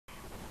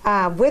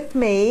With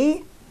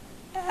me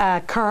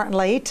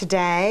currently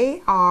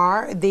today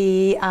are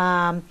the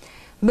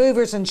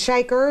movers and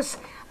shakers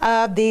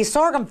of the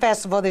Sorghum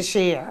Festival this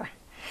year.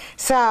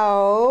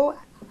 So,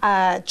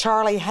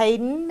 Charlie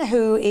Hayden,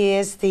 who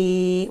is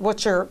the,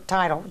 what's your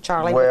title,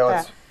 Charlie? Well,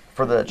 it's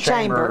for the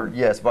chamber,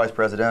 yes, Vice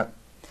President.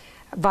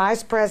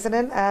 Vice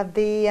President of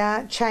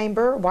the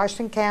Chamber,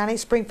 Washington County,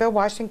 Springfield,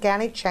 Washington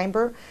County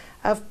Chamber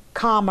of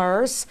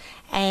Commerce,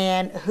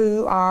 and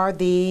who are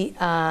the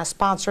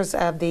sponsors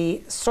of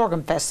the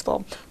Sorghum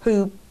Festival,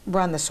 who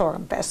run the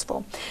Sorghum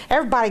Festival.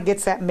 Everybody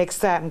gets that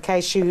mixed up in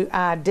case you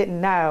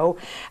didn't know.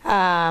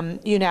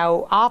 You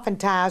know,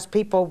 oftentimes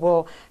people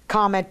will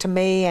comment to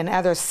me and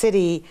other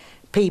city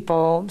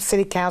people,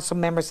 city council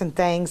members and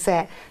things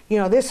that, you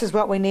know, this is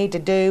what we need to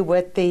do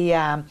with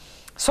the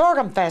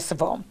Sorghum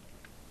Festival.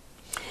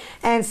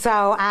 And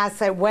so I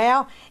said,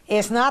 well,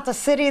 it's not the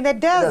city that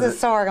does the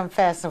Sorghum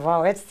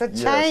Festival, it's the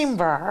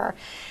chamber.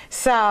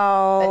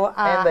 So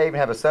and they even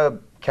have a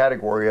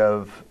subcategory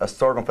of a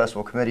Sorghum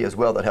Festival committee as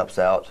well that helps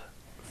out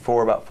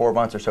for about 4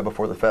 months or so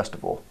before the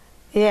festival.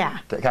 Yeah.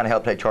 To kind of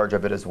help take charge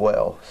of it as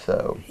well.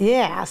 So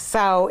yeah,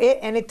 so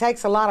it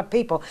takes a lot of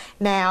people.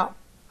 Now,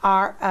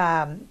 our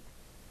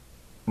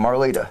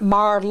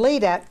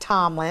Marlita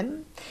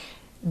Tomlin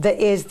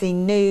is the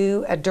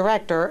new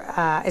director.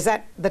 Is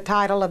that the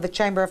title of the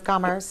Chamber of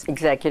Commerce?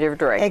 Executive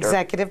Director.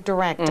 Executive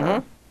Director.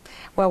 Mm-hmm.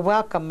 Well,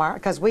 welcome, Mark,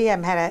 because we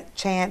haven't had a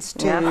chance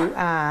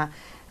to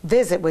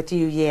visit with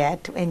you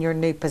yet in your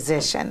new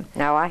position.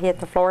 No, I hit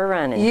the floor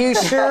running. You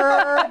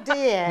sure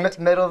did.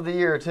 Middle of the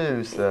year,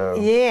 too, so.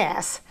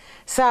 Yes.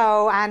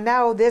 So I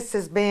know this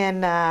has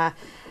been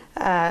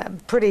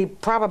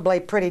probably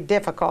pretty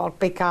difficult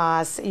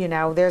because, you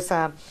know,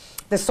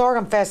 the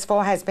Sorghum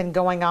Festival has been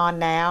going on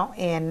now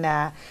in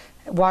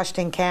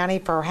Washington County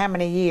for how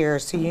many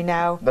years, do you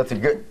know? That's a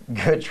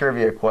good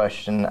trivia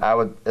question. I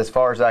would, as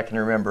far as I can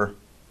remember,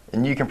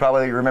 and you can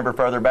probably remember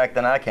further back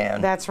than I can.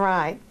 That's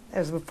right. It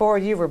was before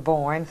you were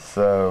born.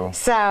 So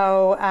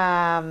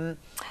I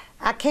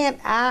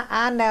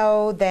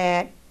know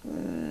that,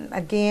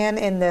 again,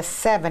 in the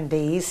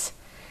 70s,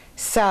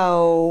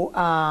 so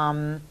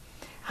I'm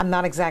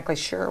not exactly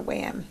sure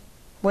when.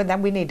 Well,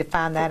 we need to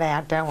find that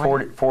out, don't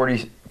we?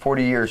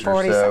 40 years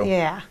or so.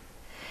 Yeah.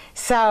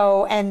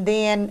 So, and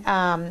then,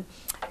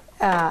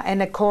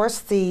 and of course,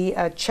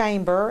 the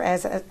chamber,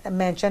 as I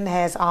mentioned,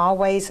 has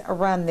always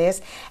run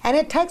this, and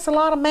it takes a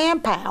lot of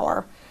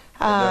manpower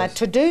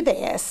to do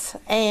this.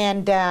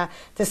 And the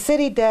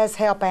city does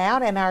help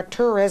out, and our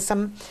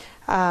tourism,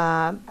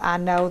 I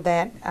know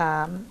that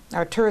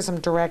our tourism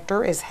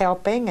director is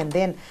helping, and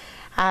then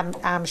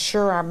I'm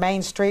sure our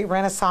Main Street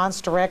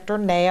Renaissance director,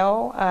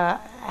 Nell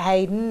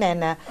Hayden,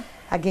 and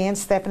again,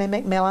 Stephanie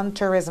McMillan,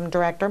 tourism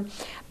director.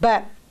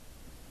 But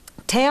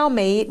tell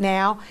me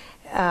now,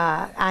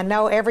 I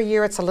know every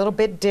year it's a little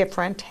bit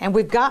different, and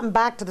we've gotten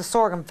back to the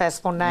Sorghum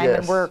Festival name,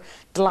 and we're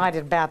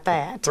delighted about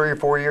that. 3 or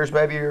 4 years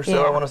maybe or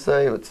so, I want to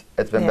say.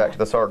 It's been back to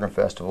the Sorghum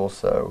Festival,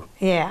 so.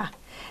 Yeah.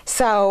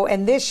 So,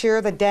 and this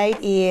year the date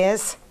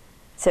is?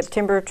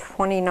 September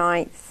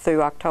 29th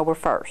through October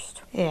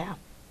 1st. Yeah.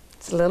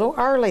 It's a little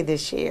early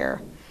this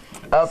year.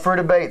 Up for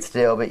debate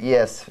still, but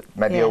yes,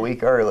 maybe a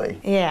week early.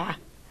 Yeah.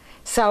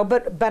 So,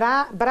 but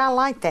I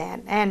like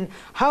that, and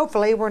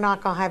hopefully we're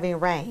not going to have any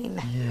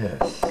rain.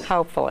 Yes.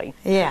 Hopefully.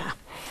 Yeah,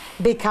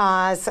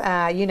 because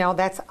you know,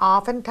 that's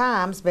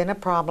oftentimes been a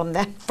problem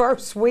that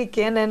first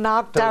weekend in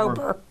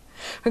October.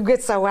 We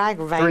get so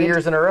aggravated. 3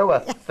 years in a row, I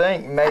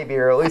think, maybe,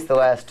 or at least the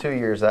last 2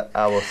 years,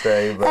 I will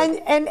say.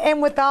 But.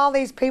 And with all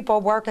these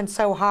people working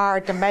so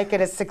hard to make it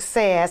a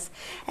success,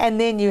 and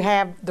then you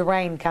have the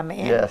rain come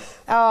in. Yes.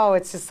 Oh,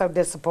 it's just so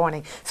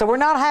disappointing. So we're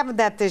not having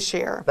that this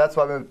year. That's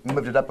why we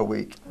moved it up a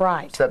week.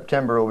 Right.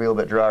 September will be a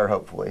little bit drier,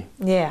 hopefully.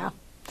 Yeah.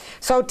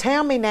 So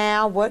tell me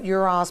now what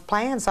your all's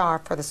plans are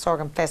for the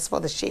Sorghum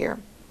Festival this year.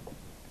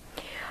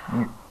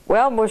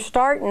 Well, we're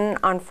starting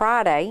on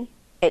Friday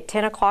at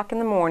 10 o'clock in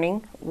the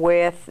morning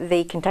with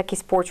the Kentucky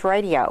Sports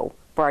Radio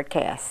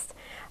broadcast.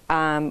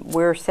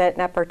 We're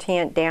setting up our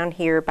tent down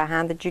here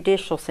behind the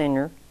Judicial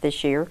Center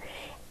this year,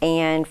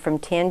 and from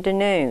 10 to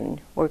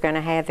noon we're going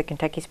to have the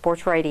Kentucky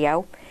Sports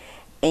Radio,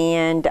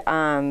 and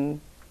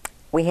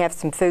we have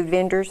some food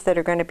vendors that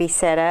are going to be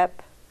set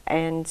up,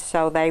 and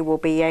so they will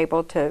be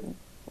able to,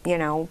 you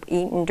know,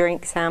 eat and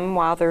drink some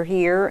while they're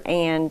here,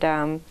 and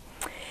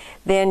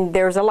then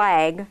there's a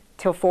lag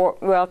till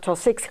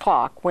 6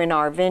 o'clock when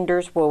our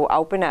vendors will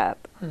open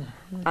up.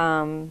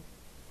 Mm-hmm.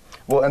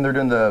 Well, and they're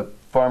doing the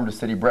Farm to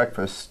City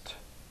breakfast.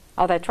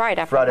 Oh, that's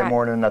right. Friday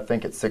morning, I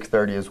think at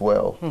 6:30 as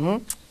well.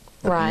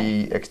 Mm-hmm. Right.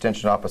 The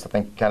Extension Office, I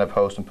think, kind of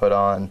host and put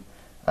on,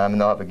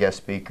 and they'll have a guest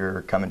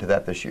speaker coming to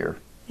that this year.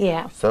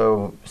 Yeah.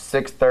 So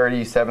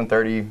 6:30,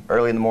 7:30,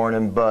 early in the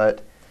morning,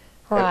 but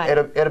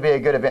it'll be a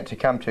good event to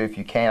come to if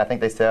you can. I think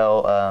they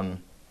sell, I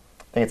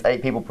think it's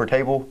 8 people per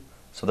table,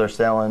 so they're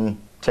selling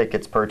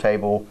tickets per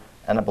table,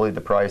 and I believe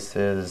the price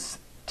is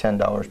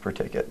 $10 per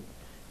ticket.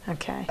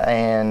 Okay.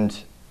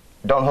 And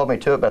don't hold me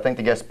to it, but I think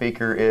the guest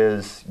speaker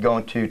is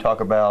going to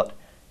talk about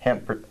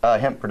hemp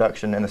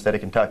production in the state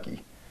of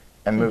Kentucky.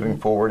 and moving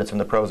forward and some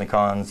of the pros and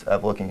cons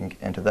of looking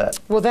into that.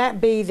 Will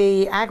that be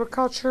the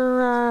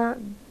agriculture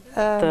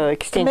The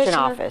extension commissioner?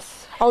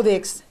 office Oh,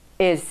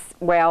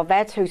 well,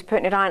 that's who's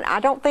putting it on. I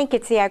don't think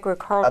it's the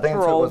agricultural. I think it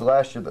was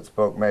last year that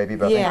spoke maybe,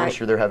 but I Yeah. think this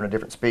year they're having a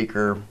different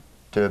speaker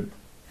to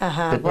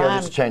right.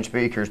 just change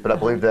speakers, but I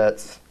believe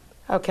that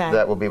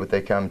will be what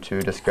they come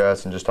to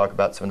discuss and just talk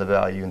about some of the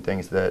value and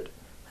things that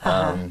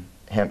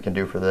hemp can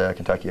do for the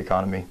Kentucky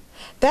economy.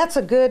 That's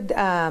a good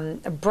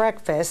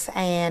breakfast,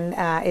 and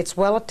it's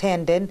well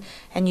attended,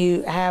 and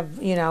you have,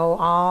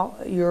 all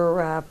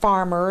your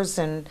farmers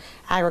and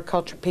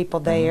agriculture people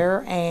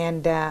there,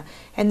 and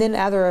then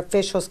other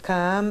officials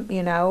come,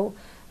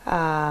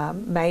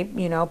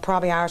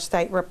 probably our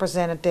state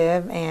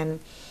representative and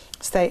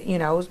state,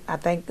 I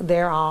think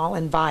they're all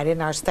invited,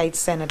 and our state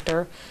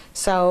senator.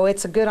 So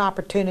it's a good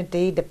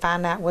opportunity to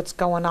find out what's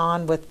going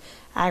on with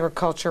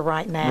agriculture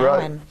right now.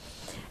 Right. And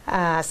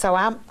so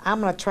I'm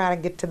going to try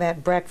to get to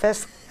that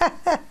breakfast.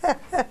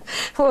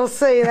 We'll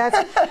see.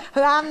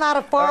 I'm not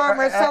a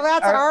farmer, so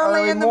that's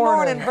early in the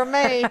morning for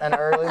me. An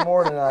early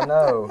morning, I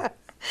know.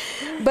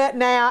 But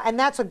now, and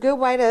that's a good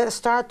way to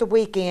start the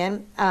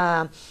weekend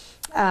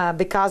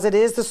because it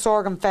is the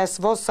Sorghum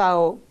Festival.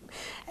 So,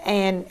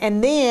 and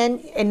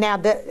now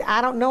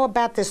I don't know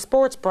about the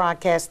sports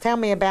broadcast. Tell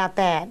me about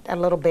that a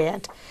little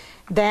bit.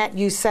 That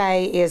you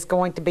say is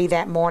going to be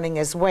that morning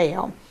as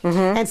well.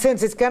 And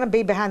since it's going to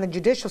be behind the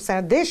Judicial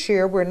Center, this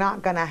year we're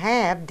not going to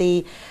have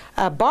the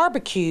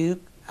barbecue,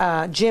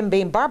 Jim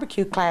Beam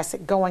Barbecue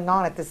Classic going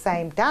on at the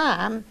same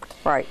time.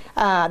 Right.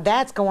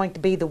 That's going to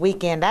be the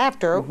weekend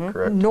after.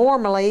 Correct.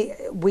 Normally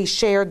we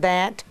shared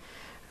that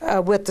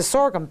with the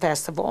Sorghum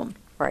Festival.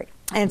 Right.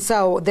 And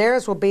so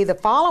theirs will be the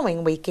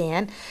following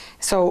weekend.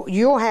 So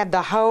you'll have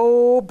the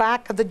whole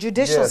back of the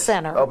Judicial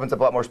Center. Opens up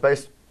a lot more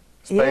space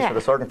for the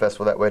Sorghum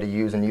Festival that way to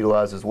use and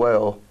utilize as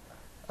well.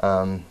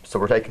 So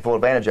we're taking full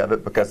advantage of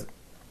it because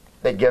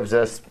it gives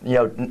us,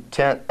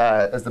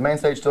 is the main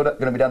stage still going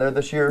to be down there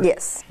this year?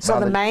 Yes. So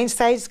the main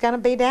stage is going to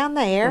be down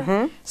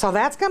there. So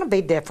that's going to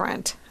be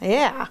different.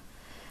 Yeah.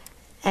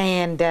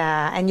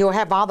 And you'll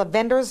have all the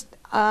vendors.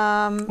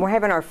 We're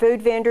having our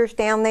food vendors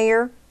down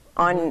there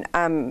on,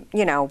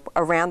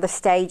 around the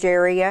stage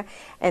area,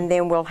 and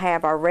then we'll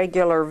have our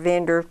regular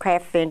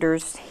craft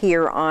vendors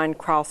here on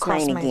Cross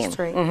Main again.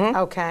 Street.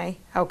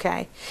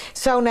 Okay.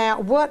 So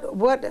now,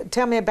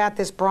 tell me about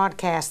this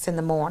broadcast in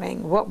the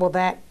morning. What will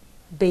that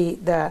be?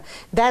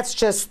 That's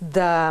just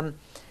the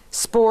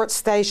sports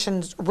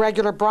station's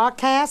regular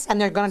broadcast, and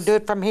they're going to do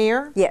it from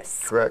here?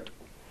 Yes. Correct.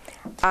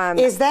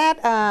 Is that?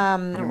 You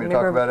want me to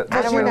talk about it?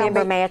 I don't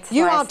remember Matt's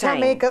You all last tell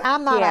me, name. because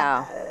I'm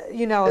not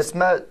It's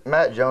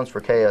Matt Jones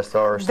for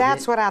KSR. So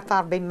that's what I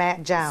thought would be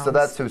Matt Jones. So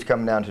that's who's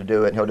coming down to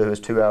do it, and he'll do his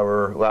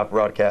 2-hour live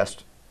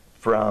broadcast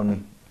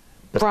from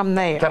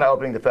there. Kind of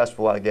opening the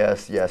festival, I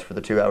guess, yes, for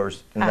the 2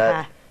 hours. And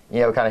that,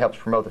 kind of helps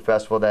promote the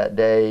festival that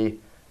day.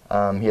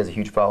 He has a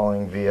huge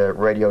following via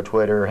radio,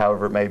 Twitter,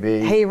 however it may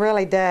be. He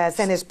really does,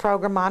 and his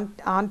program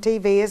on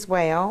TV as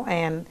well,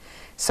 and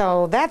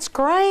so that's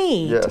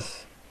great.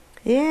 Yes.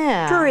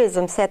 Yeah.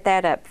 Tourism set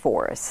that up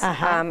for us.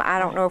 I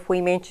don't know if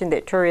we mentioned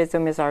that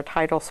tourism is our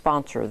title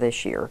sponsor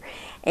this year,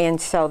 and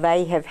so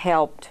they have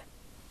helped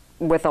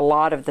with a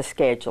lot of the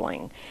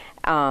scheduling,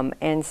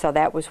 and so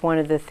that was one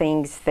of the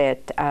things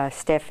that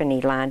Stephanie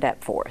lined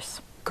up for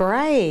us.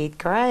 Great.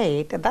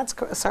 That's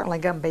certainly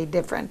going to be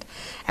different,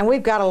 and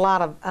we've got a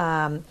lot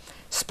of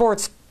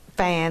sports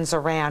fans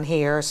around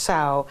here,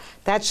 so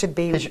that should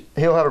be.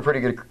 He'll have a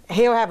pretty good.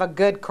 He'll have a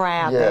good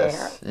crowd there.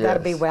 Yes.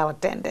 That'll be well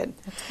attended.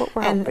 That's what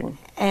we're hoping.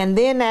 And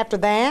then after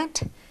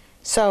that,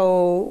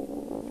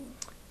 so.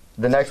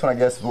 The next one, I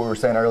guess, what we were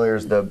saying earlier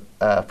is the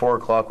 4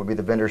 o'clock would be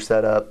the vendor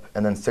setup,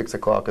 and then 6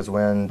 o'clock is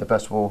when the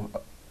festival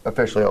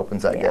officially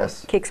opens, I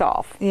guess. Kicks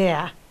off.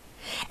 Yeah.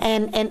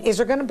 And is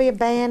there going to be a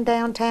band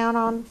downtown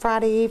on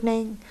Friday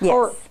evening?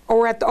 Yes.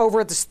 Or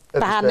behind the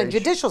stage.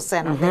 Judicial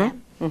Center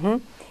then?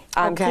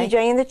 Okay. TJ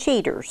and the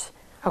Cheaters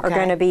are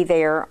going to be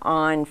there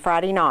on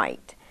Friday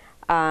night.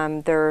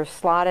 They're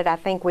slotted, I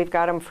think we've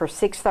got them for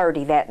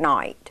 6:30 that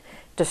night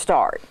to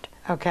start.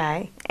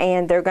 Okay.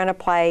 And they're going to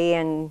play,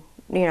 and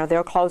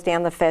they'll close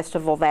down the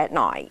festival that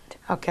night.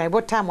 Okay.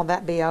 What time will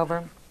that be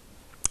over?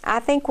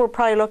 I think we're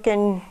probably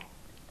looking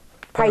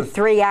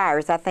 3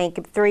 hours. I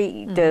think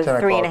 3 to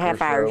 3.5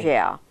 hours.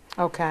 Yeah.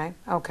 Okay.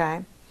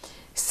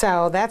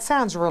 So that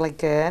sounds really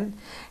good.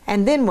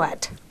 And then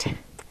what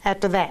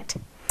after that?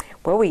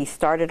 Well, we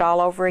started all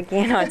over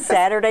again on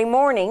Saturday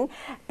morning,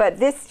 but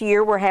this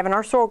year we're having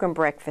our sorghum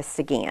breakfast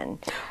again.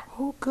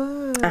 Oh,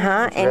 good.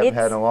 And it's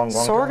had in a long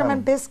sorghum time.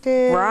 And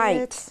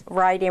biscuits.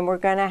 Right, and we're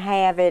going to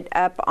have it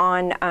up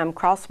on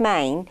Cross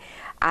Main.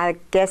 I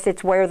guess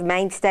it's where the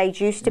main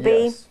stage used to be.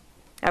 Yes.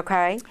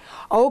 Okay.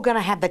 Oh, going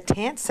to have the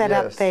tent set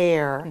up Yes.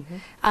 there,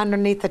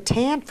 underneath the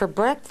tent for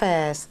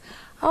breakfast.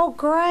 Oh,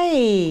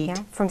 great.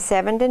 Yeah, from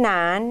 7 to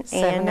 9.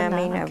 7 and to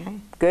 9, a okay.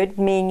 good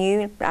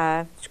menu,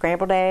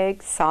 scrambled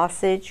eggs,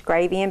 sausage,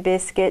 gravy and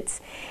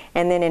biscuits,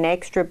 and then an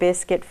extra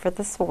biscuit for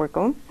the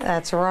sorghum.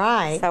 That's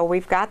right. So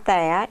we've got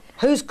that.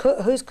 Who's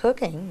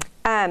cooking?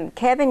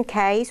 Kevin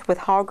Case with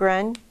Hog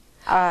Run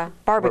Barbecue's gonna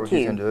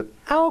Barbecue. do it.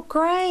 Oh,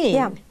 great.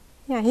 Yeah,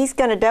 yeah, he's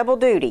going to double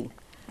duty.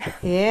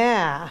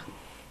 Yeah.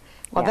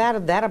 Well, Yeah.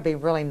 that'll be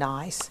really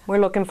nice. We're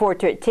looking forward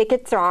to it.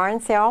 Tickets are on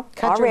sale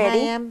Country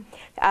already. ham?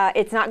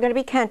 It's not going to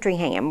be country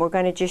ham. We're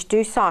going to just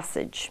do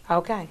sausage.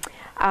 Okay.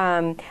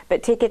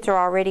 But tickets are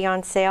already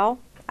on sale.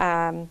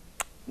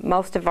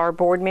 Most of our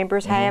board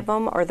members have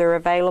them, or they're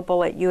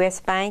available at U.S.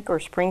 Bank or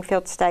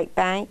Springfield State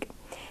Bank.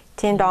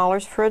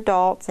 $10 for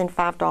adults and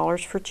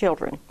 $5 for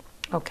children.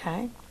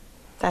 Okay.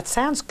 That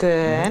sounds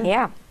good.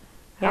 Yeah.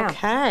 Yeah.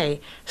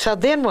 Okay. So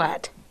then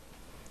what?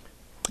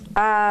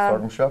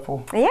 Sorghum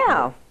Shuffle.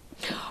 Yeah.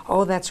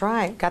 Oh, that's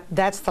right.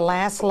 That's the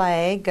last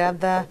leg of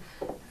the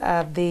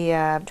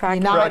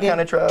Tri-County.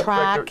 United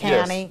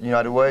Tri-County. Yes,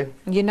 United Way.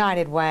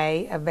 United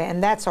Way event,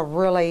 and that's a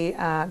really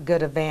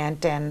good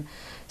event. And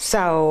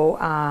so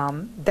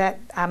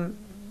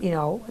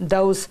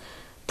those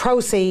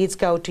proceeds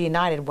go to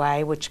United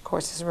Way, which of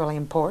course is really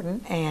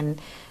important.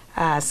 And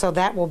so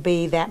that will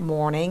be that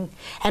morning,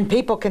 and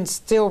people can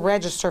still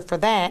register for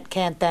that,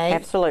 can't they?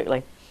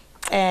 Absolutely.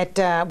 At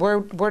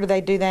where do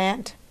they do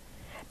that?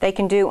 They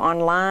can do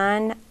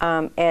online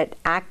at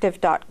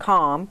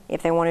active.com.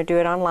 If they want to do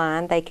it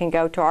online, they can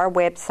go to our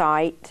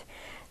website,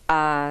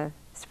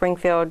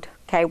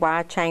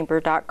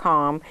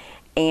 springfieldkychamber.com,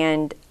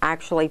 and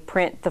actually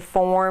print the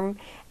form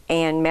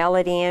and mail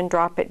it in,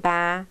 drop it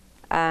by.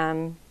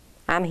 I'm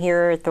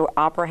here at the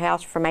Opera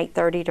House from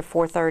 8:30 to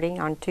 4:30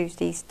 on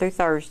Tuesdays through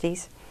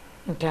Thursdays.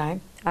 Okay.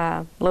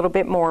 A little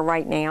bit more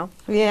right now.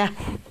 Yeah.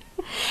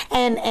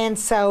 And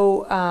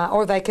so,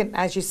 or they can,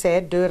 as you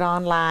said, do it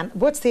online.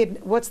 What's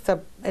the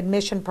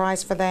admission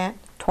price for that?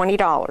 $20.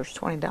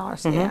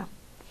 $20, yeah.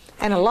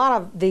 And a lot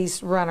of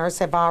these runners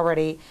have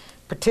already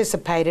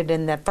participated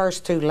in the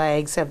first two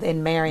legs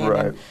in Marion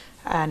Right.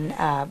 and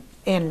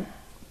in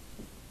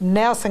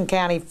Nelson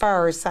County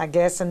first, I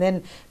guess, and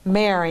then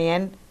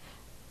Marion.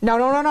 No.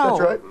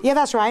 That's right. Yeah,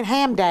 that's right.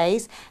 Ham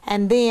Days,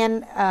 and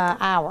then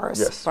ours.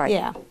 Yes. Right.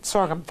 Yeah,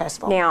 Sorghum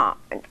Festival. Now,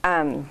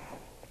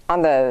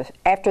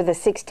 after the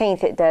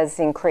 16th, it does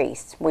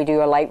increase. We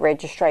do a late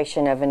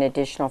registration of an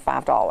additional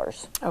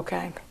 $5.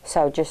 Okay.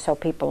 So just so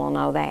people will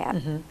know that.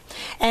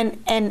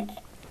 And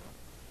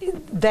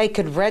they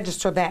could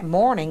register that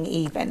morning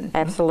even.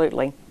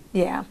 Absolutely.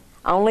 Yeah.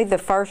 Only the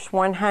first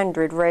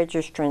 100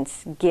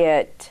 registrants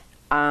get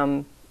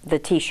the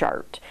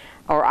T-shirt,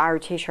 or our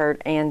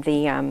T-shirt and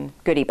the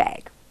goodie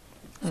bag.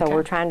 So Okay.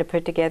 we're trying to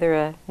put together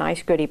a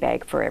nice goodie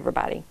bag for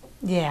everybody.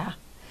 Yeah.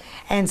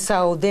 And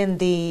so then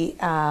the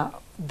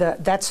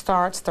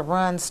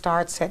run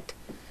starts at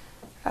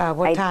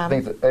what 8. time? I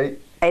think it's at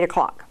 8. 8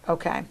 o'clock.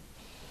 Okay.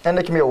 And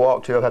it can be a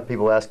walk too. I've had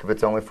people ask if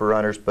it's only for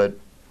runners, but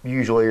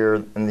usually, or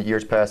in the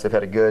years past, they've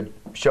had a good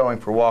showing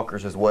for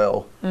walkers as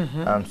well.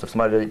 So if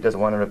somebody doesn't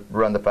want to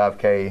run the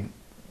 5K,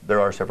 there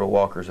are several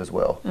walkers as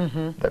well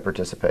that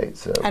participate.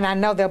 So. And I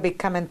know they'll be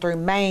coming through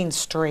Main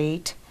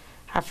Street.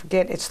 I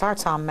forget, it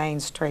starts on Main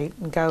Street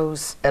and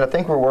goes. And I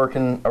think we're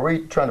working, are we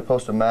trying to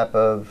post a map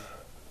of?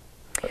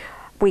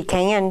 We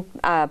can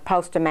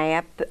post a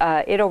map.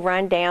 It'll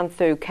run down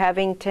through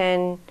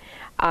Covington,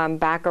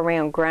 back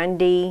around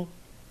Grundy,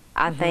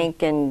 I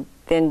think, and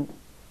then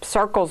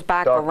circles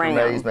back Dr. around.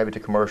 Mays, maybe to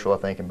Commercial, I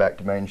think, and back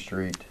to Main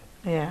Street,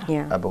 Yeah.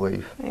 Yeah. I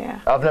believe. Yeah.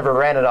 I've never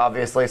ran it,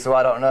 obviously, so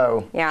I don't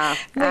know. Yeah,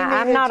 Me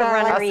I'm neither, not a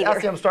Charlie. runner I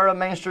either. see them start on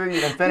Main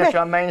Street and finish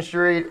on Main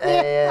Street,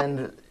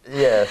 and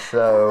yeah,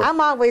 so.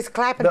 I'm always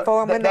clapping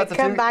for them when they that's the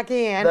come two- back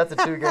in. That's the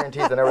two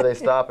guarantees whenever they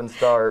stop and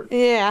start.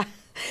 Yeah.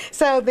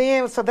 So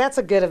that's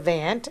a good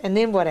event. And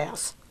then what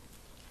else?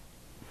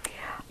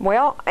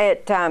 Well,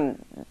 at 10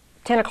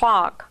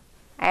 o'clock,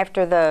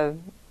 after the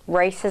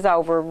race is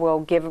over,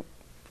 we'll give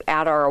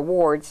out our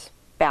awards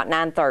about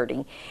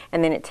 9:30,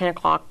 and then at 10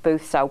 o'clock,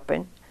 booths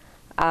open.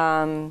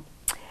 And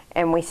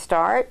we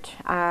start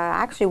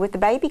actually with the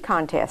baby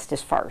contest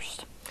is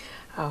first.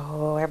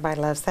 Oh, everybody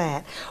loves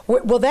that.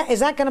 Well, is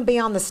that going to be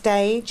on the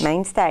stage?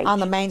 Main stage. On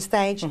the main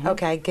stage?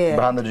 Okay, good.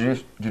 Behind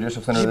the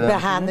Judicial Center then?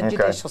 Behind the Okay.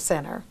 Judicial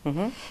Center.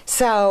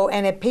 So,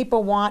 and if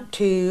people want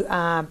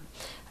to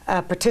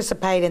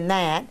participate in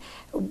that,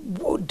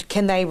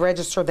 can they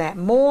register that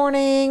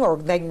morning, or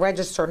they can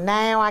register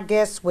now, I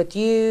guess, with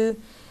you?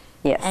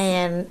 Yes.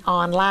 And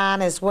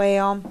online as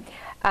well?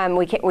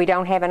 We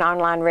don't have an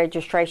online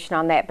registration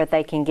on that, but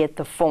they can get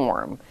the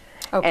form.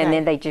 Okay. And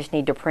then they just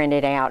need to print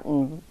it out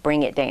and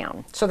bring it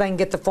down. So they can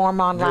get the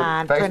form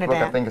online, print it Facebook,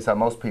 I out. think, is how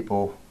most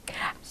people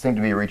seem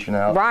to be reaching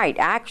out. Right.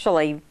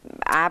 Actually,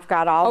 I've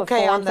got all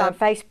Okay, the on forms on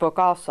Facebook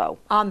also.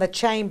 On the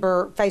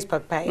Chamber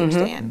Facebook page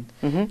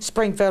then.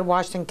 Springfield,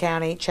 Washington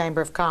County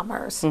Chamber of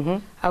Commerce.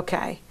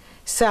 Okay.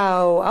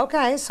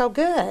 So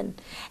good.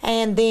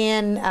 And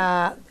then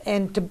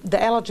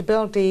the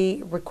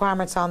eligibility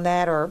requirements on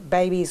that are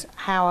babies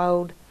how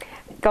old?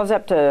 It goes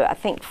up to, I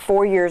think,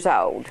 4 years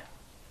old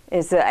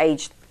is the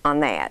age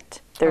on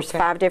that. There's Okay.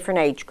 5 different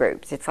age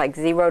groups. It's like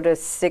 0 to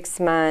 6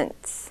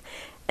 months,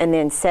 and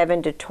then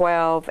 7 to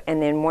 12,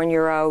 and then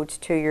 1-year-olds,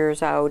 2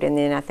 years old, and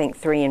then I think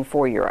 3 and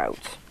 4 year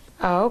olds.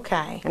 Oh,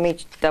 okay. Let me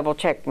double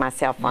check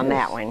myself on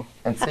that one.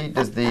 And see,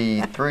 does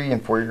the 3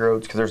 and 4 year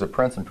olds, because there's a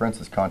Prince and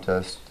Princess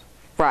contest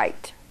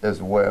Right.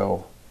 as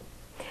well,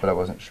 but I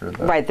wasn't sure that.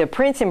 Right, the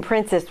Prince and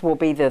Princess will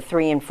be the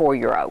 3 and 4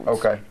 year olds.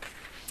 Okay.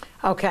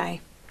 Okay.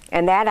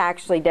 And that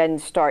actually doesn't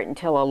start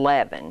until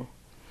 11.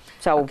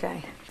 So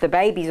Okay. the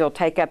babies will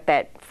take up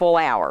that full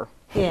hour.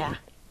 Yeah.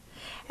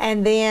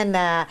 And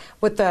then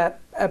with the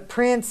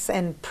Prince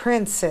and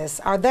Princess,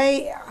 are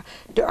they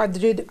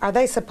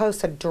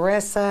supposed to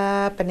dress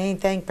up in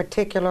anything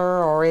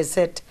particular, or is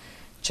it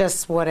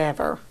just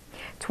whatever?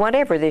 It's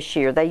whatever this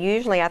year. They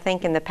usually, I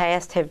think in the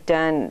past, have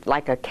done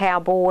like a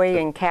cowboy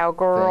and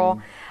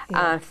cowgirl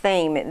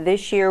theme.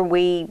 This year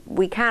we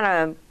kind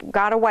of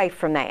got away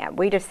from that.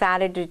 We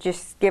decided to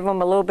just give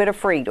them a little bit of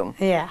freedom.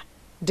 Yeah.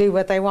 Do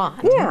what they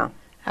want. Yeah.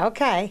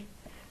 Okay.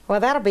 Well,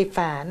 that'll be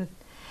fun.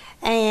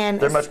 And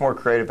They're much more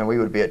creative than we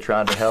would be at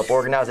trying to help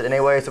organize it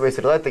anyway. So we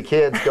said, let the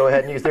kids go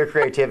ahead and use their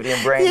creativity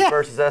and brains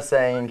versus us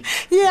saying,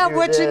 yeah, do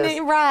what this. you need,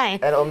 right?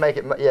 And it'll make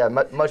it,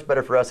 much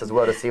better for us as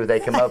well to see what they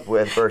come up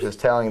with versus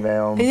telling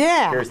them,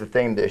 here's the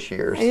theme this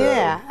year. So.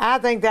 Yeah, I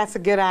think that's a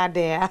good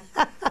idea.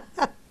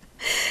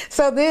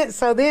 So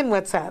then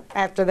what's up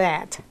after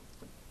that?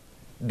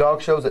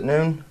 Dog shows at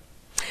noon.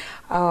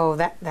 Oh,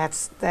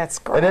 that's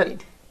great.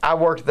 And I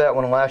worked that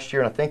one last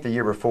year and I think the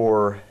year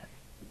before,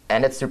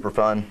 and it's super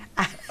fun.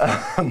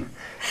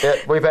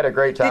 We've had a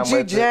great time with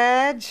it. Did you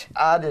judge?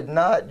 I did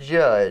not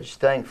judge,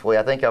 thankfully.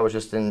 I think I was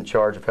just in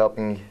charge of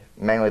helping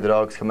mainly the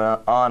dogs come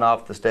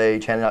off the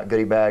stage, handing out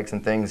goodie bags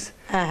and things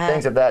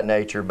of that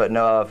nature. But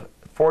no, I've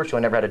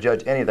fortunately never had to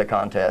judge any of the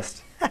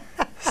contests.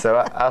 So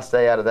I'll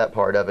stay out of that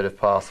part of it if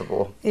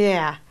possible.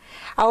 Yeah.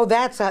 Oh,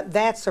 that's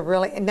a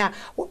really, now,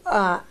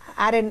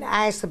 I didn't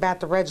ask about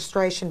the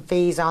registration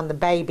fees on the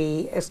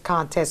baby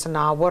contest and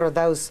all. What are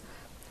those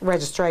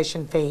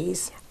registration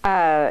fees?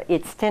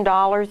 It's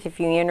 $10 if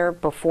you enter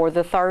before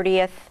the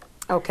 30th.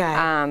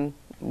 Okay.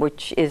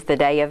 Which is the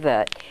day of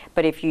it.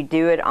 But if you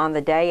do it on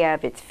the day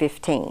of, it's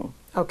 $15.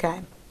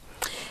 Okay.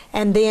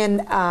 And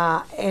then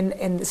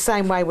in the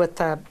same way with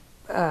the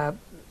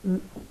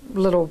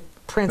little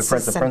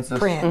princess the Prince and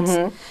Prince.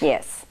 Mm-hmm.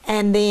 Yes.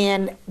 And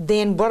then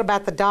what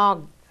about the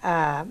dog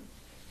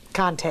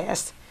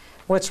contest?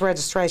 What's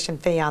registration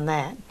fee on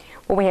that?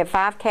 Well, we have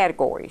 5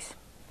 categories.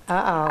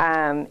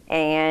 Uh-oh.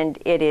 And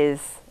it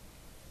is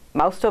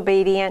most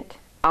obedient,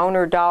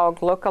 owner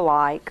dog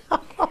look-alike,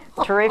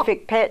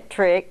 terrific pet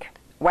trick,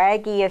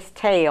 waggiest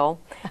tail,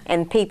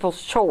 and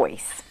people's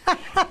choice.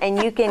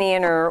 And you can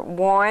enter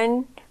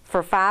one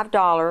for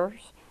 $5,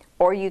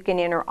 or you can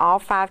enter all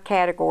 5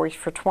 categories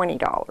for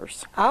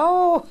 $20.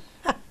 Oh.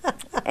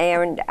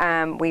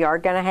 And we are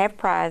going to have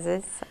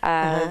prizes.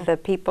 The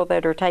people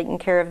that are taking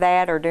care of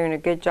that are doing a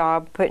good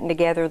job putting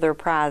together their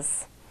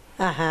prize.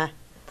 Uh-huh.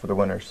 For the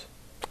winners.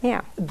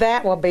 Yeah.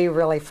 That will be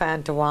really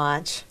fun to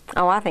watch.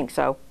 Oh, I think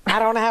so. I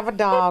don't have a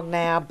dog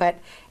now, but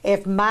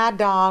if my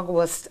dog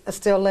was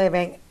still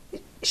living,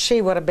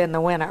 she would have been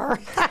the winner.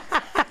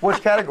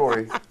 Which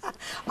category?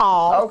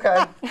 All.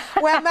 Okay.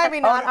 Well, maybe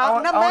not. Maybe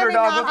not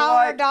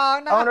owner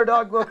dog. No. Owner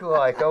dog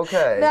look-alike,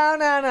 okay. No,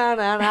 not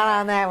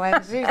on that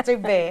one. She's too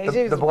big.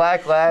 The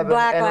black lab and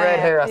red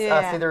hair, yeah.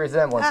 I see the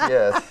resemblance,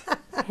 yes.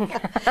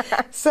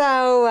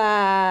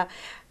 So,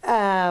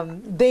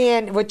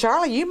 then, well,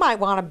 Charlie, you might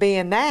want to be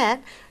in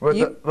that. With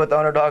the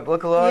owner dog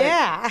look-alike?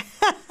 Yeah.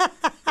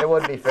 It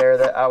wouldn't be fair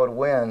that I would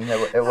win.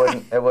 It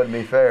wouldn't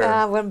be fair.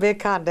 It wouldn't be a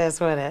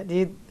contest, would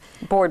it?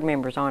 Board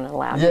members aren't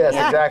allowed. Yes,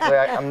 exactly.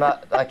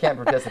 I can't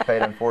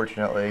participate,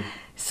 unfortunately.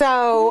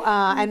 So,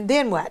 and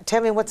then what?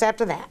 Tell me what's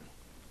after that.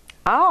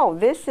 Oh,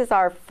 this is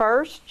our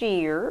first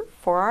year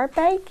for our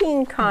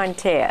baking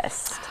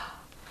contest.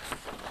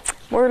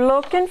 We're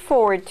looking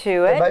forward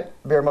to it. It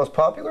might be our most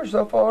popular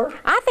so far.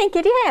 I think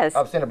it is.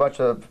 I've seen a bunch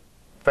of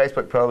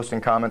Facebook posts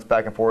and comments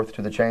back and forth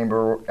to the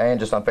chamber and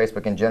just on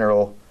Facebook in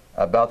general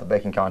about the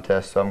baking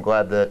contest. So I'm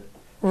glad that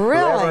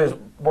whoever is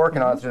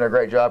working on it's doing a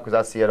great job, because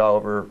I see it all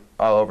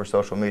over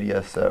social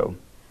media. So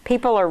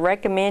people are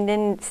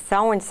recommending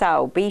so and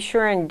so. Be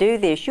sure and do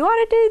this. You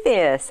ought to do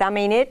this. I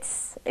mean,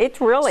 it's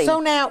really. So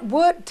now,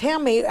 tell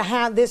me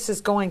how this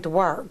is going to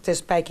work,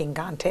 this baking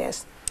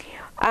contest.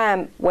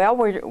 Well,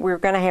 we're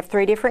going to have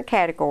 3 different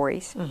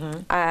categories.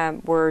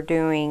 We're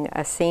doing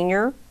a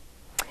senior,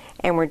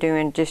 and we're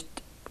doing just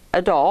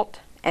adult,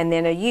 and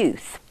then a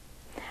youth.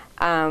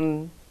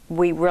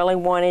 We really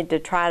wanted to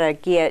try to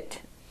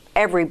get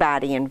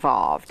everybody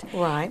involved.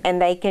 Right.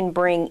 And they can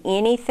bring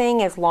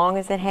anything as long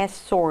as it has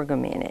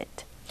sorghum in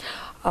it.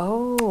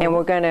 Oh. And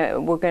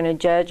we're gonna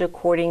judge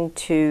according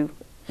to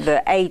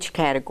the age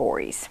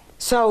categories.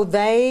 So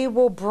they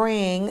will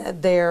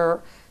bring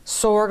their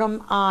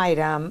sorghum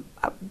item,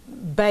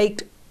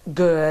 baked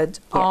goods,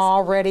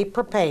 already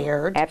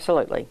prepared.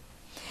 Absolutely.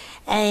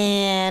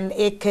 And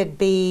it could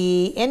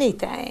be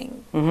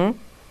anything.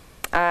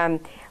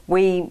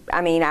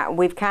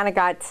 We've kind of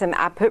got some,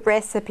 I put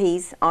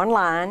recipes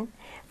online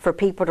for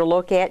people to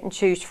look at and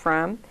choose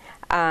from.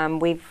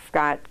 We've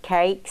got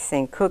cakes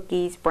and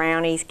cookies,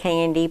 brownies,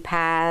 candy,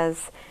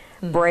 pies,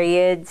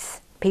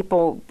 breads,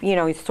 people, you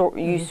know,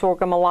 use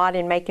sorghum a lot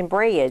in making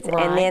breads,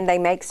 and then they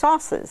make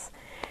sauces.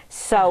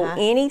 So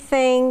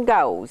anything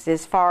goes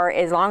as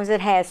long as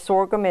it has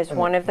sorghum as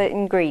one of the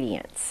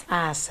ingredients.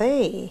 I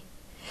see.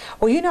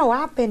 Well, you know,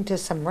 I've been to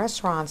some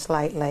restaurants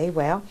lately,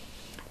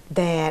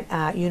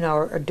 that, you know,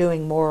 are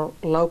doing more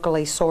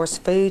locally sourced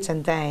foods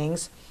and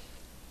things.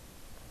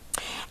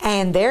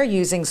 And they're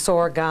using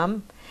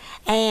sorghum.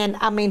 And,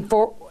 I mean,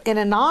 in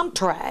an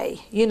entree,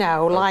 you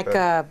know,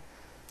 like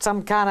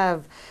some kind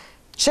of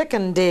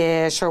chicken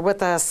dish or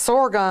with a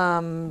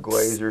sorghum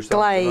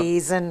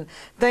glaze and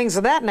things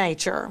of that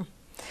nature.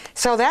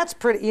 So that's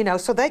pretty, you know,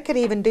 so they could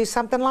even do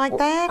something like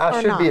that, I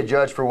or should not? be a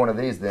judge for one of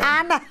these then.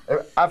 I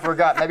know. I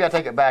forgot. Maybe I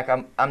take it back.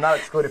 I'm not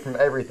excluded from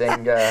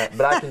everything,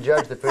 but I can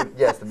judge the food.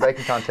 Yes, the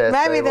baking contest.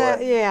 Maybe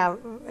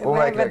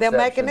maybe they'll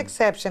make an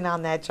exception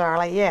on that,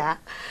 Charlie. Yeah.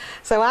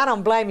 So I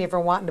don't blame you for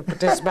wanting to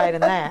participate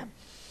in that.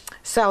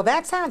 So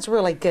that sounds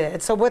really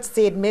good. So what's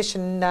the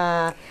admission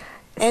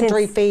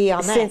entry fee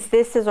on that? Since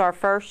this is our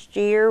first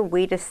year,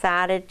 we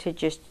decided to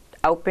just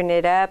open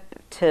it up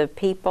to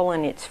people,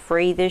 and it's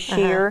free this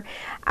year.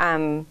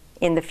 In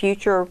the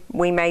future,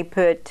 we may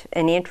put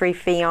an entry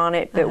fee on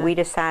it, but we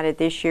decided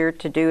this year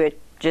to do it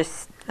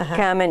just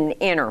come and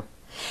enter.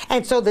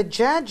 And so the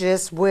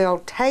judges will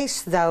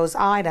taste those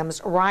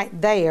items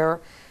right there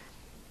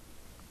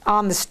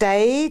on the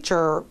stage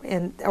or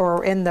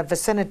in the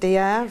vicinity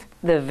of?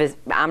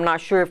 I'm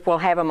not sure if we'll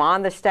have them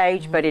on the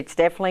stage, but it's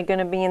definitely going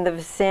to be in the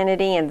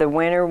vicinity, and the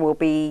winner will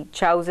be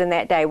chosen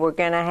that day. We're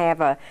going to have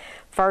a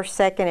first,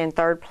 second, and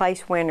third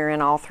place winner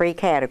in all 3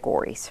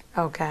 categories.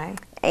 Okay.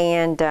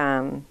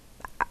 And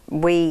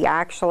we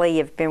actually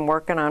have been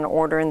working on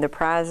ordering the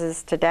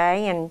prizes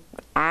today, and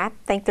I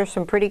think there's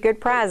some pretty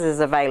good prizes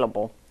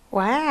available.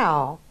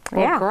 Wow.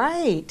 Well, Yeah.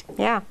 great.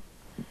 Yeah.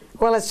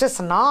 Well, it's just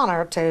an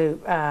honor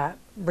to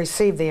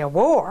receive the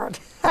award.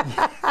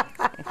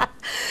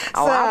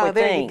 Oh, I would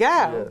there think. you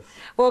go. Yes.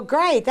 Well,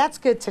 great. That's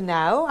good to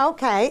know.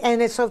 Okay.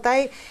 And so if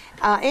they,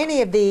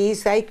 any of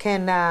these, they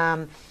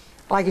can,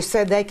 like you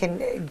said, they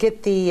can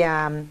get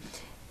the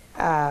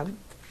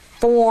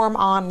form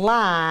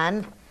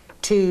online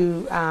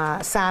to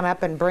sign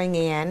up and bring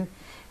in,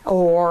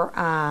 or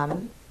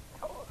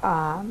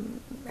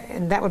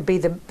and that would be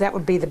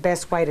the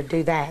best way to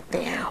do that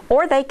then.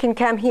 Or they can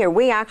come here.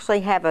 We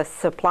actually have a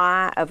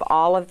supply of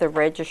all of the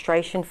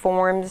registration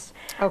forms.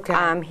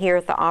 Okay. Here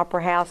at the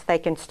Opera House, they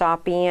can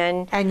stop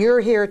in. And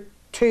you're here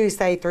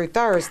Tuesday through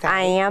Thursday.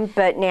 I am,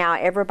 but now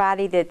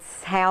everybody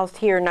that's housed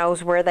here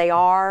knows where they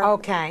are.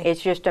 Okay.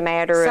 It's just a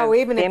matter of So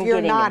even if them you're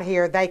getting not them.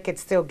 here, they could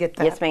still get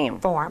the Yes, ma'am.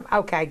 form.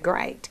 Okay,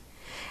 great.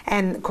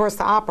 And of course,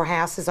 the Opera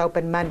House is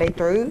open Monday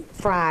through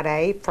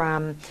Friday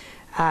from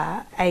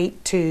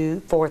 8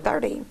 to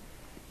 4:30.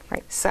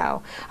 Right.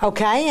 So,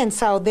 okay, and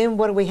so then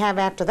what do we have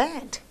after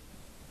that?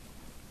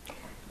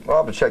 Well,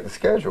 I'll have to check the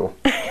schedule.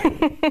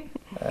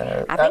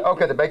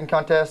 Okay, the baking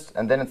contest,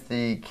 and then it's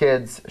the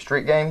kids'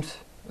 street games.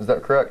 Is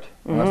that correct?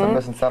 Unless I'm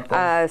missing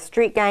something.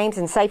 Street games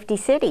in Safety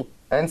City.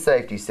 And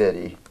Safety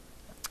City.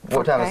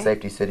 What time is Okay.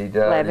 Safety City?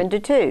 11 to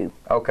 2.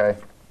 Okay.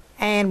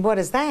 And what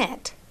is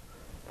that?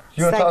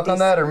 You want to talk on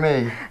that or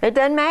me? It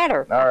doesn't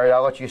matter. All right,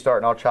 I'll let you start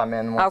and I'll chime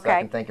in once I Okay.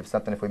 can think of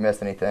something if we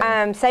miss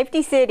anything.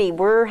 Safety City,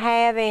 we're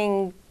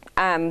having,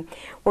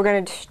 we're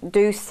going to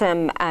do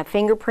some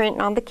fingerprinting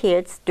on the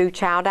kids, do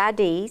child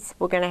IDs.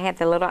 We're going to have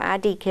the little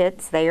ID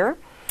kits there.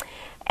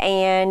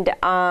 And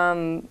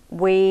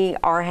we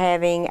are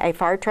having a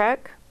fire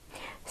truck.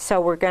 So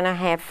we're going to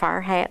have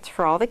fire hats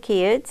for all the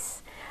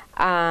kids.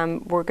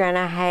 We're going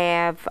to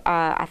have,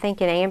 I think,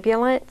 an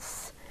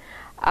ambulance.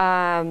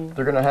 They're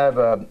going to have,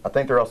 I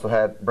think they're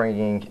also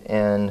bringing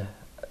in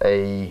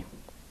a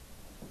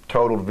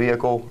totaled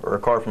vehicle or a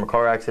car from a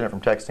car accident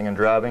from texting and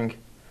driving.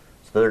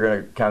 So they're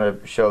going to kind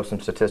of show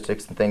some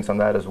statistics and things on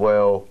that as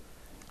well.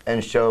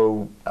 And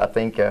show, I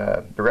think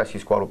the rescue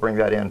squad will bring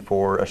that in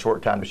for a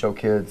short time to show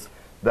kids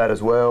that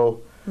as well.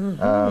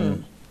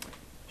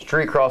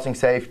 Street crossing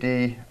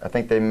safety, I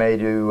think they may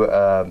do,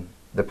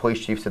 the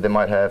police chief said they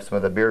might have some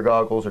of the beer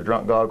goggles or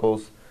drunk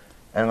goggles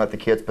and let the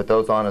kids put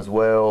those on as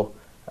well.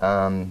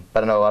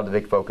 But I know a lot of the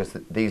big focus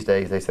these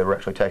days, they said we're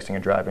actually texting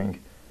and driving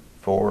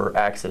for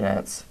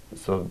accidents.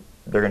 So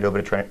they're going to do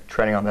a bit of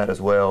training on that as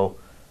well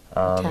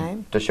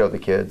to show the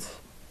kids.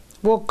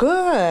 Well,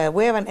 good.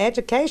 We have an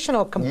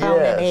educational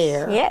component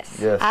here. Yes.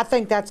 Yes. I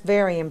think that's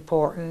very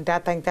important. I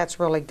think that's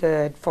really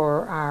good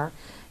for our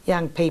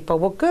young people.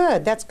 Well,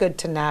 good. That's good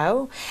to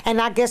know.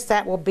 And I guess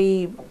that will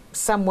be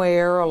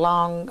somewhere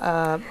along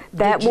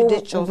the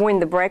judicial. When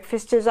the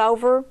breakfast is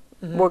over,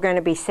 we're going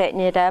to be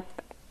setting it up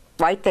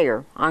right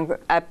there,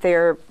 up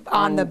there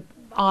on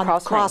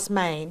Cross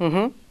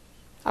Main.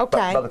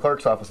 Okay. By the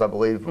clerk's office, I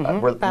believe,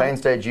 where the main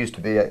stage used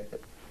to be.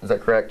 Is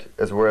that correct?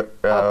 Is where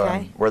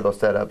where they'll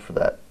set up for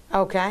that.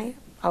 Okay.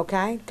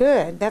 Okay.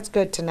 Good. That's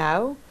good to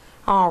know.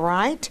 All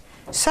right.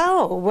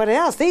 So, what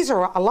else?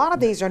 A lot of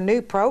these are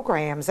new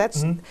programs.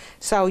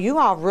 So you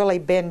all really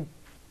been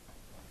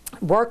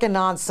working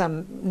on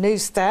some new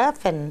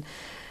stuff, and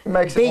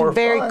Makes it being more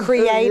very fun, too,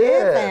 creative,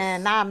 yes.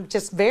 and I'm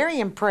just very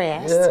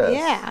impressed. Yes.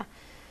 Yeah.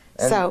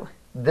 And So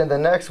then the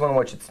next one,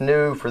 which it's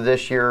new for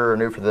this year or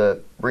new for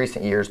the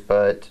recent years,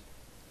 but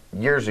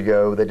years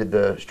ago they did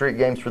the street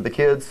games for the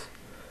kids.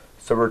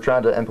 So we're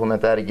trying to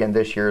implement that again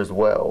this year as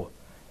well.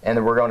 And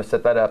then we're going to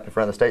set that up in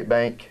front of the state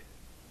bank.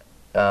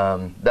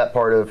 That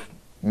part of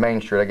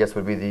Main Street, I guess,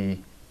 would be the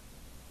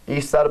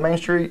east side of Main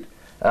Street.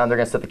 They're going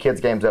to set the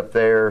kids' games up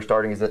there.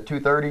 Starting is at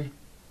 2:30.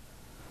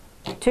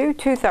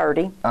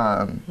 2:30.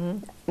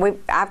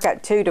 I've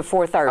got 2 to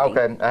 4:30.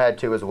 Okay, I had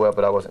 2 as well,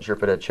 but I wasn't sure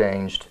if it had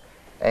changed.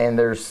 And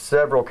there's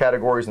several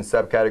categories and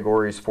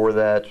subcategories for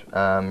that.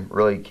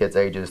 Really, kids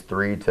ages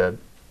 3 to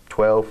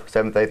 12,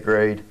 7th, 8th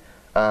grade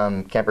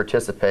can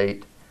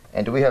participate.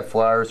 And do we have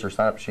flyers or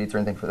sign-up sheets or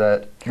anything for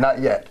that? Not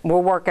yet. We're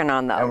working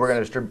on those. And we're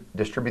going to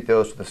distribute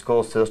those to the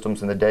school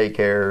systems and the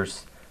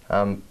daycares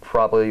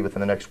probably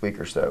within the next week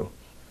or so.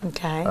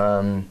 okay.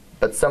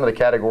 But some of the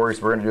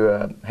categories, we're going to do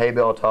a hay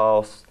bale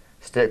toss,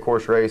 stick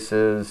horse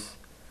races,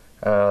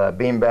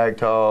 beanbag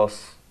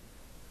toss,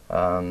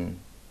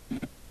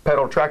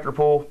 pedal tractor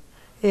pull,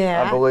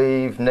 yeah. I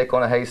believe, nickel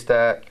in a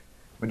haystack.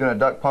 We're doing a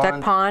duck pond.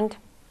 Duck pond.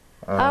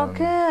 Oh,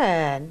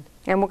 good.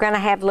 And we're going to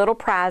have little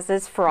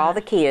prizes for all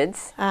the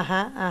kids.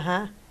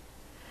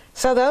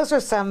 So those are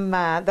some.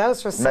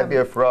 Maybe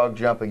a frog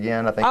jump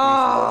again. I think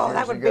Oh, we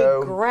used to those that years would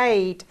ago. be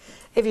great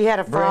if you had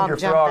a Bring frog your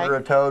jumping. frog or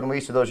a toad, and we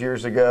used to those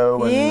years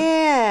ago. And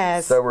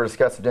Yes. so we're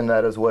discussing doing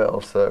that as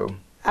well. So.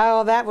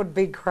 Oh, that would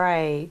be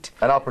great.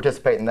 And I'll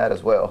participate in that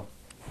as well.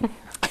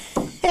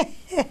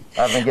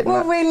 I've been getting.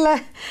 Well,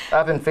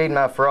 I've been feeding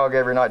my frog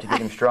every night to get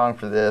him strong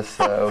for this.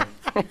 So.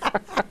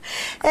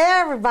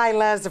 Everybody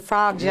loves the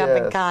frog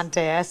jumping Yes.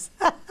 contest,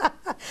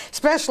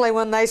 especially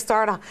when they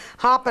start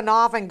hopping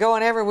off and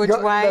going every which way,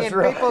 That's and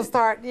right. people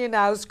start,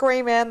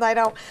 screaming they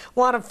don't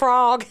want a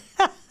frog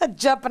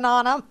jumping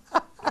on them.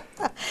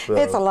 So,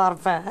 It's a lot of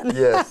fun.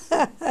 Yes.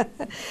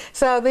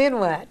 So then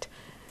what?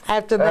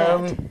 After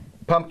that?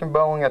 Pumpkin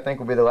bowling, I think,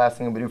 will be the last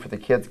thing we do for the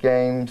kids'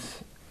 games.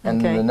 And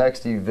then Okay. the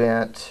next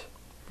event,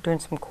 Doing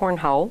some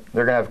cornhole.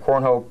 they're going to have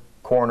cornhole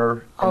corner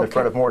in the Okay.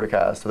 front of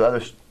Mordecai's. So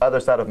the other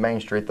side of Main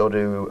Street, they'll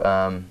do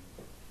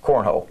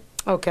cornhole.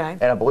 Okay.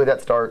 And I believe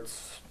that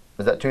starts,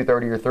 is that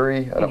 2:30 or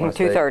 3? I don't want to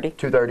say. 2:30.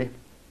 2:30.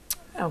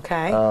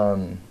 Okay.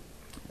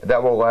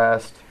 That will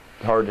last,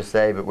 hard to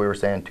say, but we were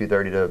saying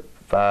 2:30 to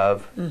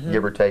 5,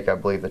 give or take, I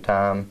believe, the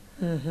time.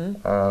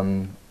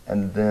 And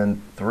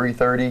then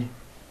 3:30,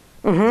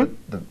 the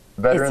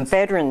veterans. It's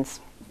veterans.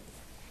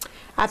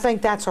 I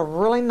think that's a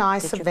really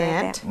nice Did you read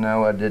event. that?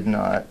 No, I did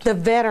not. The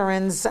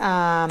veterans,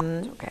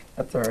 Okay.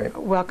 That's all right.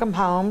 welcome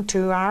home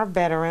to our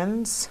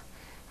veterans,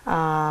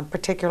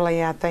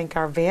 particularly I think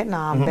our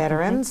Vietnam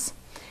veterans,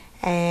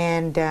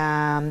 and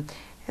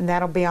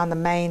that'll be on the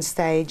main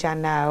stage, I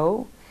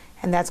know,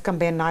 and that's going to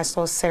be a nice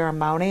little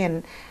ceremony,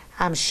 and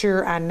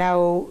I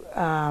know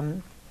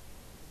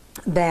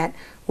that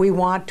we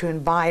want to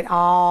invite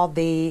all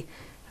the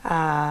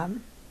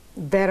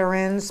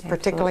veterans,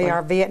 particularly Absolutely.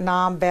 our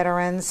Vietnam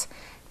veterans,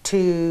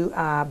 to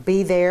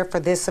be there for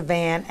this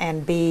event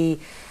and be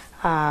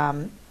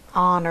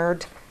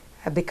honored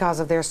because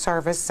of their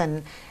service.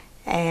 And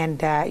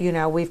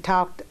we've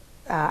talked,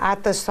 I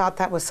just thought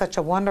that was such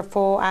a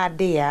wonderful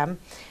idea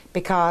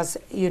because,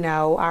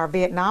 our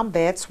Vietnam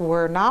vets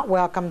were not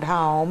welcomed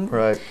home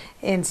Right.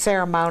 in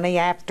ceremony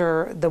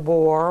after the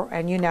war.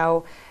 And,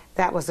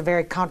 that was a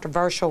very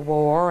controversial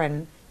war.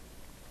 And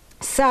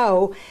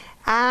so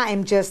I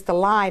am just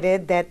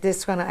delighted that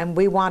and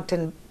we want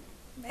to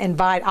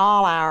invite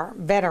all our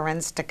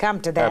veterans to come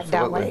to that,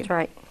 don't we? Absolutely. That's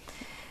right.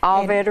 All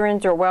And-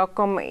 veterans are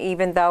welcome,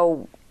 even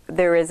though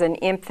there is an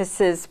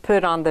emphasis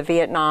put on the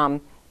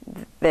Vietnam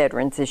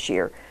veterans this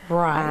year.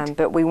 Right.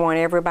 But we want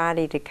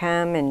everybody to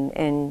come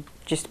and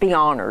just be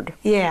honored.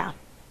 Yeah,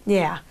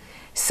 yeah.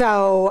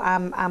 So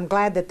I'm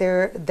glad that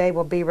they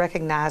will be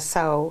recognized.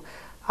 So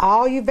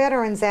all you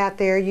veterans out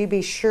there, you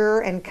be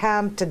sure and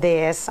come to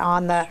this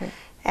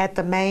at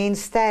the main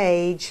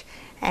stage,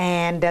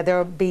 and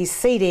there'll be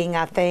seating,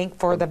 I think,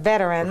 for the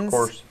veterans. Of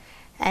course.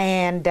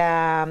 And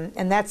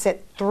that's at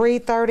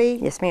 3:30.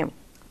 Yes, ma'am.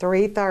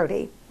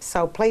 3:30.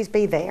 So please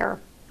be there.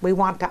 We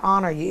want to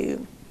honor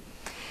you.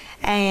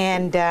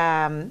 And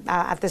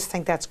I just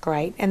think that's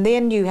great. And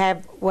then you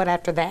have what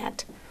after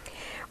that?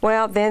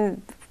 Well,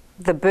 then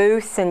the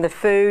booths and the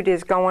food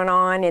is going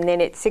on, and then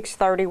at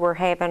 6:30 we're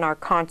having our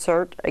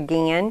concert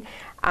again.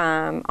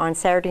 On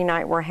Saturday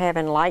night we're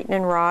having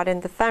Lightning Rod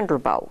and the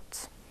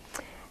Thunderbolts.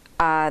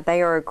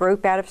 They are a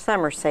group out of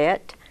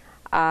Somerset.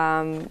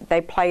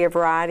 They play a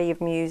variety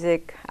of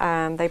music.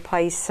 They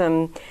play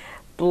some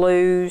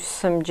blues,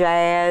 some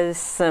jazz,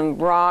 some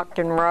rock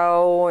and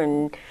roll,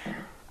 and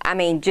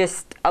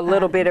just a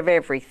little bit of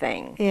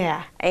everything.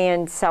 Yeah.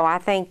 And so I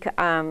think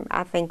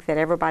that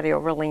everybody will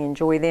really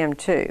enjoy them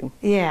too.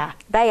 Yeah.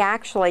 They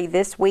actually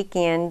this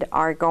weekend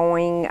are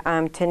going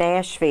to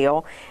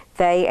Nashville.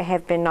 They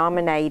have been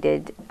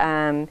nominated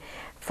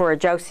for a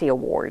Josie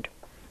Award.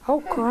 Oh,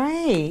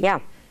 great. Yeah.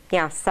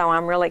 So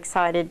I'm really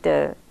excited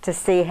to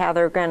see how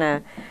they're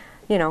gonna,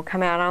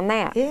 come out on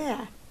that.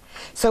 Yeah.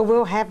 So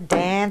we'll have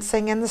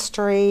dancing in the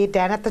street,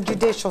 down at the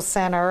Judicial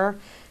Center,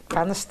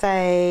 on the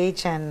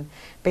stage, and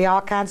be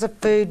all kinds of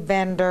food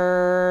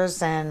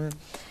vendors, and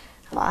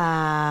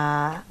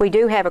we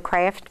do have a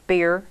craft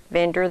beer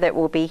vendor that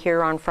will be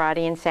here on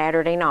Friday and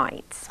Saturday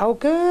nights. Oh,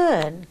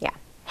 good. Yeah.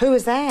 Who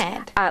is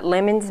that?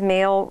 Lemon's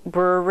Mill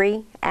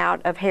Brewery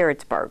out of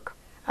Harrodsburg.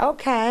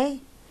 Okay.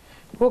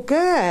 Well,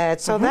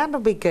 good. So that'll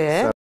be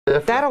good.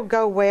 That'll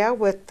go well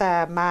with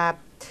my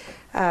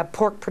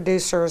pork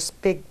producer's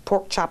big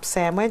pork chop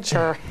sandwich,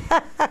 or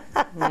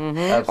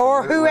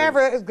or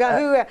whoever.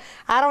 Who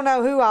I don't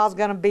know who all's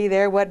going to be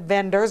there, what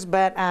vendors,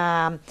 but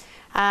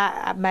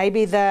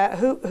maybe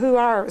who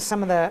are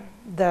some of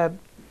the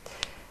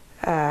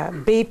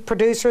beef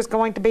producers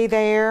going to be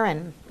there,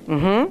 and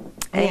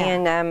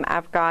and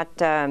I've got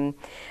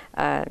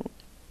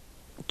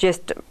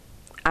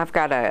I've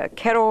got a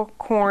kettle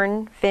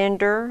corn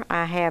vendor.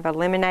 I have a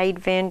lemonade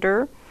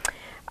vendor.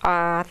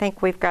 I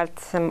think we've got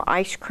some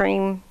ice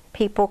cream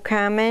people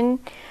coming.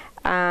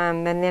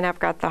 And then I've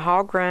got the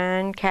Hog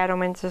Run,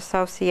 Cattlemen's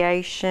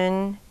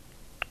Association.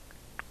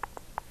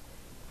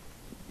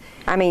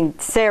 I mean,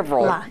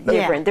 several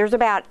different. There's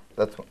about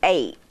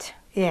 8,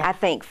 I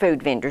think,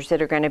 food vendors that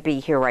are going to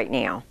be here right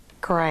now.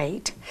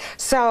 Great.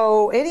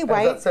 So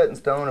anyway, is that set in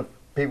stone if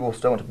people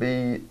still want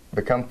to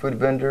become food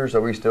vendors?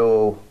 Are we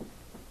still,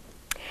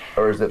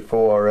 or is it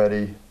full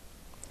already?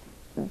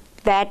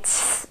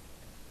 That's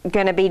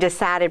going to be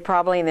decided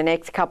probably in the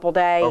next couple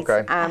days.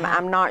 Okay.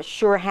 I'm not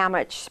sure how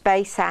much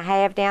space I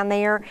have down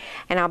there,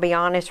 and I'll be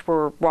honest,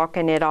 we're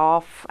walking it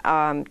off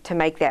to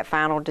make that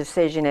final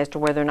decision as to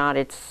whether or not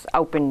it's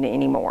open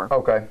anymore.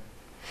 Okay.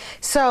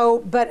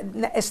 So, but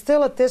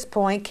still at this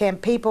point, can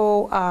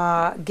people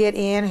get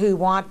in who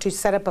want to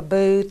set up a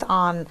booth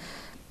on,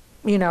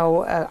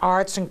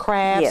 arts and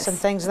crafts and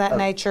things of that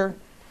nature?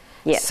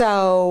 Yes.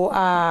 So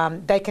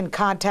they can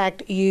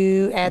contact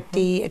you at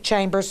the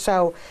chamber.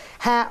 So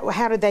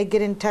how do they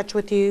get in touch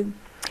with you?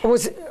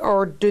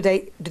 Or do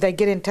they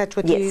get in touch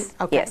with you?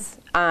 Okay. Yes.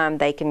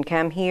 They can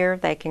come here.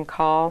 They can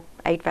call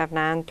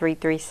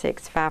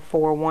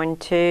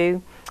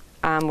 859-336-5412.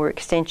 We're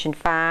extension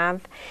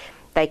 5.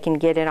 They can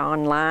get it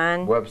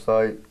online.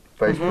 Website,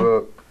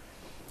 Facebook.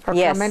 Or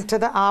come into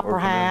the Opera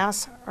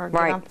House. Or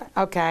right.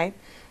 Okay.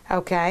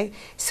 Okay.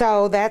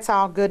 So that's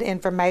all good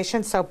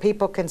information. So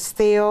people can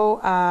still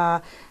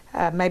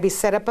maybe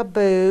set up a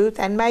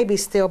booth, and maybe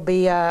still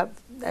be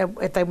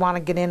if they want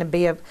to get in and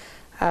be a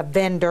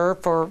vendor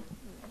for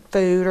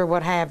food or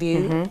what have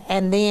you.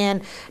 And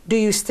then, do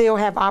you still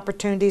have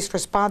opportunities for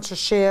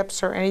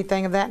sponsorships or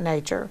anything of that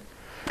nature?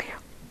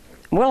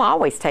 We'll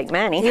always take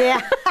money.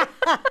 Yeah.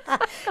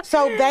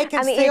 So they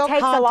can still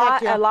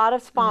contact you. It takes a lot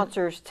of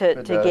sponsors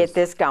to get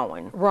this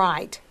going.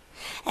 Right.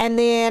 And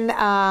then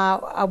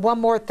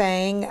one more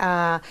thing,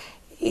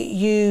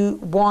 you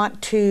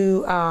want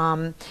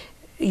to,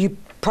 you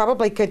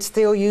probably could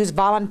still use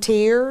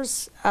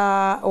volunteers,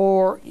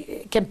 or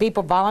can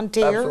people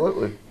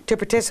volunteer to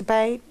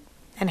participate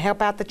and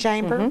help out the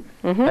chamber?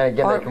 And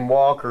again, they can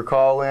walk or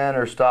call in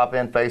or stop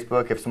in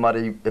Facebook. If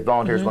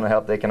volunteers want to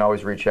help, they can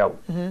always reach out,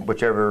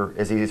 whichever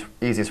is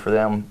easiest for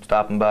them,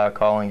 stopping by,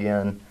 calling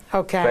in,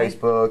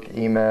 Facebook,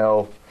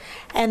 email.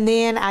 And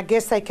then I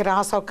guess they could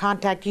also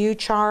contact you,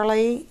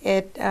 Charlie,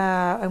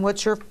 and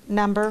what's your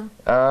number?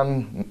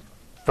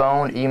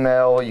 Phone,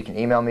 email. You can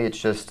email me. It's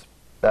just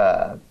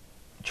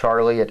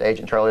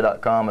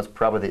charlie@agentcharlie.com. It's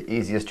probably the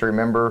easiest to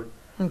remember.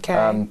 Okay.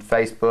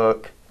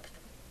 Facebook,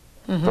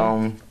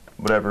 phone,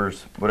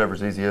 whatever's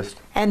easiest.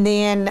 And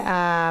then,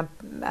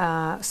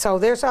 so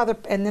there's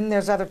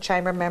other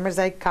chamber members.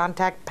 They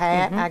contact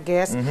Pat, I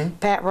guess,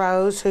 Pat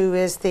Rose, who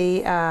is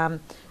the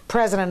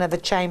president of the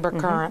chamber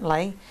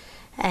currently.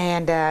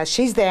 And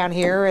she's down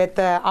here at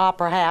the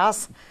Opera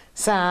House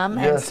some.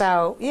 Yes. And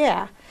so,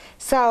 yeah.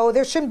 So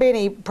there shouldn't be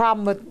any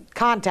problem with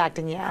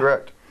contacting you.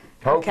 Correct.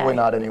 Hopefully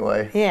not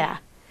anyway. Yeah.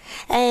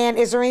 And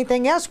is there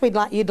anything else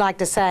you'd like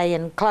to say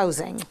in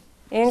closing?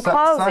 In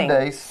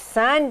closing,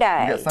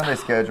 Sunday. We got Sunday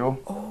schedule.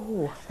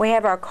 Oh, we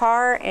have our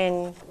car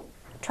and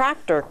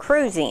tractor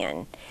cruise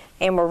in,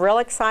 and we're real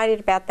excited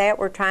about that.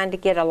 We're trying to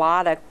get a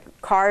lot of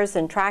cars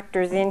and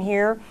tractors in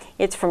here.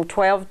 It's from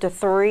 12 to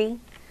 3.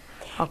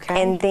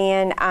 Okay. And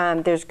then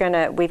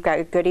we've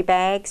got goodie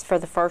bags for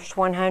the first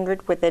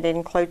 100, with it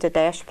includes a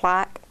dash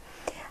plaque.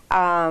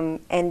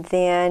 And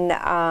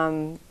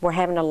then we're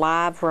having a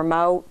live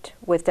remote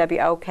with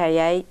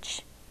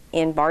WOKH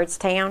in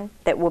Bardstown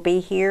that will be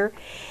here.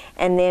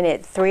 And then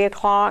at 3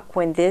 o'clock,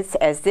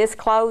 as this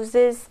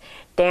closes,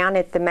 down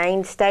at the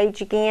main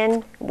stage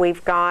again,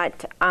 we've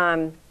got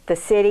the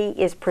city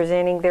is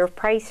presenting their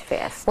Praise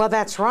Fest. Well,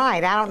 that's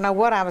right. I don't know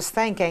what I was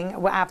thinking.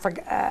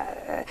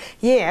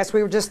 Yes,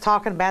 we were just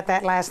talking about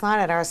that last night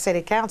at our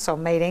city council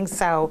meeting.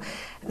 So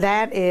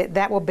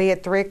that will be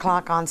at 3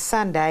 o'clock on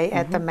Sunday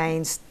at the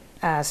main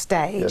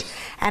stage. Yes.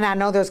 And I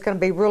know there's going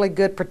to be really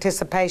good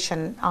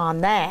participation on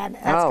that.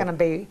 That's going to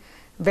be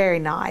very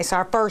nice.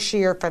 Our first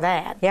year for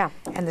that. Yeah.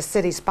 And the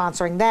city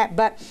sponsoring that.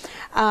 But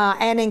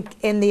and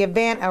in the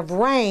event of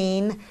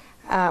rain,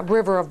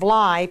 River of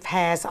Life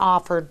has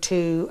offered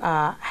to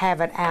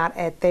have it out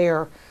at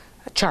their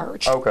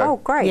church. Okay. Oh,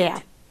 great. Yeah.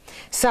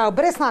 So,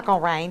 but it's not going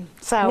to rain.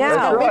 So No, it's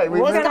gonna be- right. we're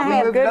going to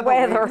have moved it good up a week.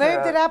 weather.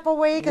 moved it up a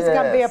week. It's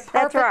going to be a Yes.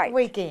 perfect That's right.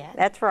 weekend.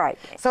 That's right.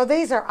 So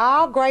these are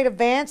all great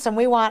events, and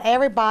we want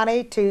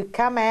everybody to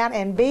come out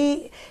and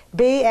be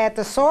at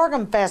the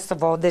Sorghum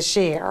Festival this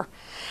year.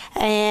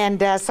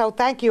 And so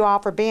thank you all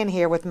for being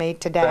here with me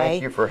today.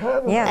 Thank you for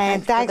having Yeah. me.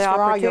 And Thanks thanks for the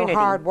for all your opportunity.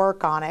 hard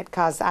work on it,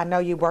 because I know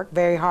you work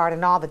very hard,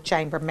 and all the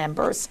chamber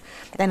members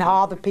and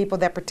all the people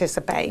that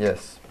participate.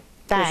 Yes.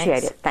 Thanks.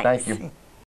 Appreciate it. Thanks. Thank you.